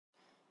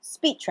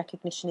Speech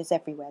recognition is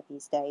everywhere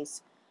these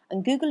days,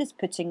 and Google is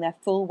putting their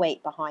full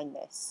weight behind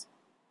this.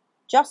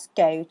 Just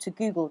go to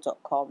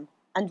google.com,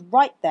 and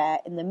right there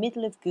in the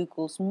middle of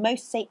Google's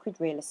most sacred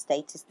real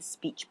estate is the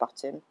speech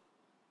button.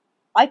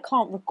 I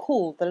can't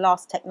recall the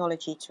last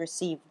technology to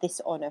receive this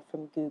honour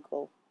from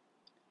Google.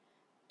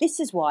 This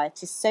is why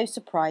it is so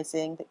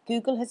surprising that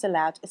Google has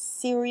allowed a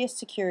serious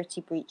security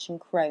breach in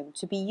Chrome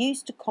to be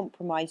used to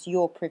compromise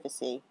your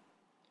privacy.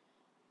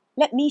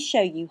 Let me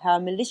show you how a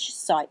malicious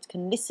site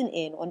can listen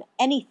in on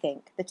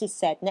anything that is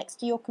said next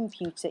to your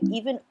computer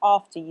even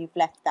after you've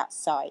left that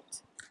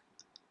site.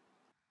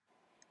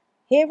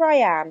 Here I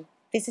am,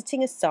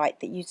 visiting a site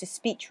that uses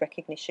speech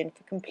recognition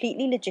for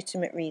completely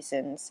legitimate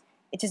reasons.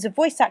 It is a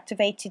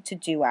voice-activated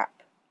to-do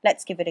app.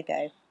 Let's give it a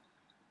go.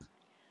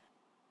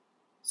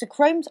 So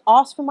Chrome's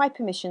asked for my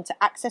permission to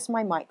access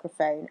my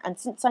microphone, and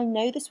since I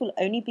know this will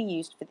only be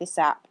used for this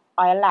app,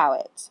 I allow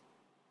it.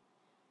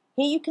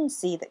 Here you can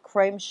see that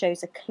Chrome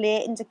shows a clear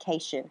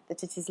indication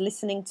that it is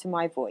listening to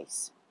my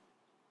voice.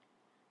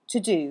 To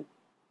do,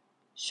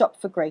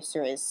 shop for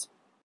groceries.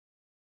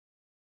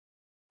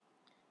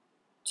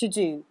 To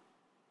do,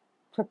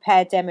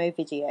 prepare demo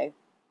video.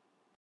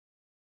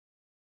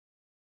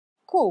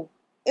 Cool,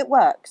 it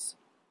works.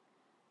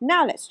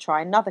 Now let's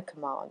try another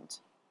command.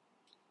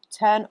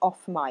 Turn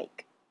off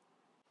mic.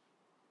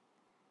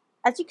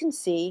 As you can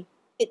see,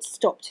 it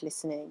stopped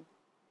listening.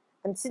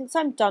 And since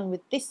I'm done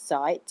with this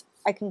site,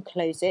 I can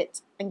close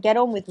it and get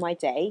on with my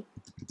day,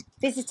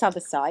 visit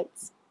other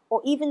sites,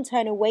 or even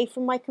turn away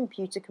from my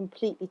computer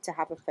completely to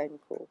have a phone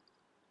call.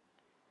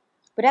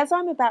 But as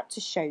I'm about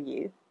to show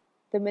you,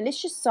 the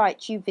malicious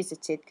site you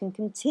visited can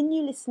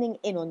continue listening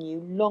in on you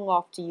long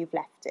after you've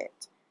left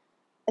it.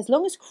 As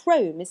long as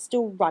Chrome is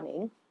still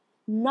running,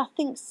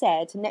 nothing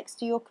said next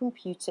to your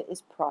computer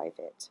is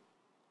private.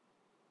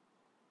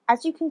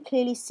 As you can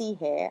clearly see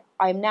here,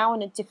 I am now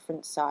on a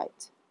different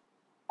site.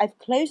 I've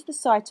closed the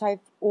site I've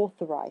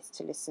authorized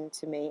to listen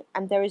to me,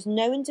 and there is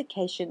no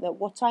indication that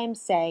what I am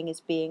saying is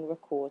being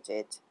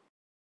recorded.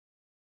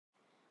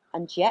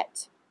 And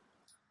yet,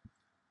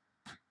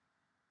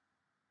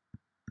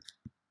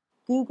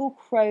 Google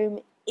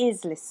Chrome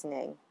is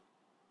listening.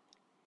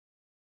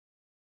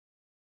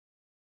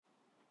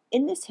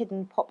 In this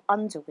hidden pop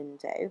under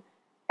window,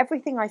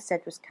 everything I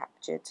said was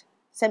captured,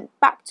 sent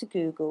back to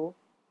Google,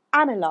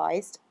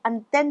 analysed,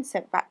 and then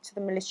sent back to the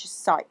malicious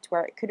site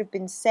where it could have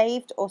been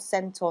saved or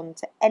sent on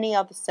to any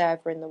other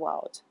server in the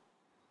world.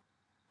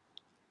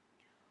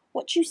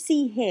 What you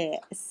see here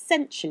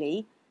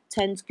essentially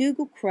turns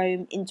Google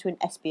Chrome into an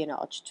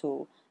espionage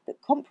tool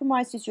that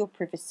compromises your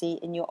privacy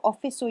in your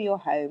office or your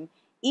home,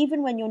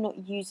 even when you're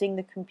not using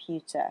the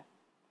computer.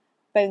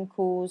 Phone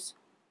calls,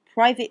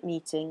 private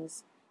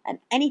meetings, and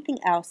anything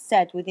else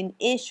said within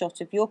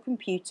earshot of your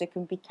computer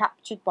can be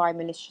captured by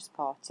malicious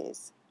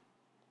parties.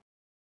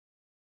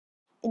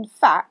 In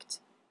fact,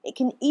 it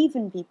can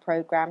even be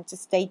programmed to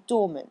stay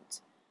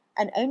dormant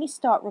and only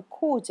start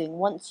recording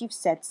once you've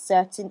said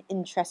certain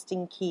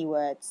interesting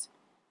keywords,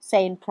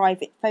 say in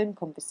private phone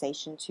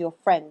conversation to your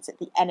friends at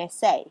the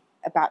NSA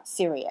about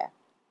Syria.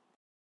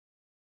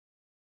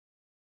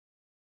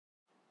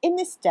 In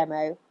this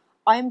demo,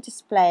 I am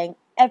displaying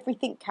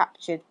everything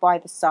captured by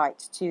the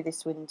site to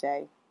this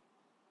window.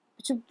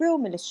 But a real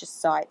malicious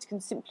site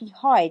can simply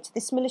hide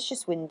this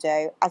malicious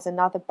window as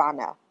another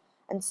banner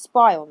and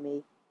spy on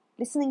me,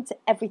 listening to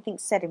everything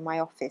said in my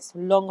office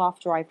long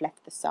after I've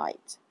left the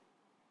site.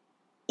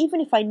 Even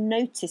if I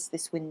noticed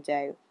this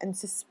window and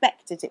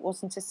suspected it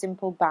wasn't a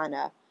simple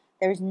banner,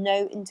 there is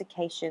no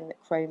indication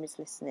that Chrome is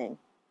listening.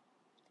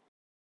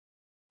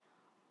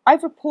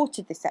 I've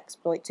reported this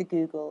exploit to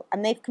Google,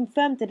 and they've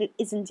confirmed that it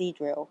is indeed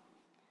real.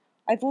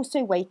 I've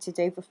also waited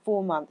over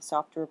 4 months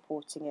after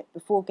reporting it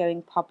before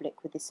going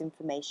public with this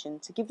information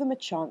to give them a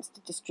chance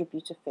to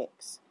distribute a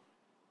fix.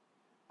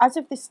 As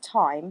of this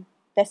time,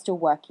 they're still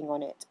working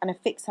on it, and a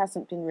fix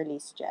hasn't been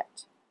released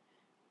yet.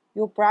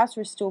 Your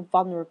browser is still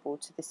vulnerable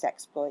to this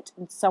exploit,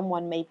 and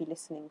someone may be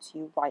listening to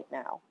you right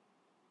now.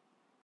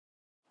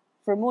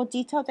 For a more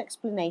detailed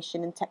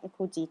explanation and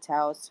technical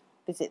details,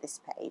 visit this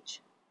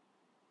page.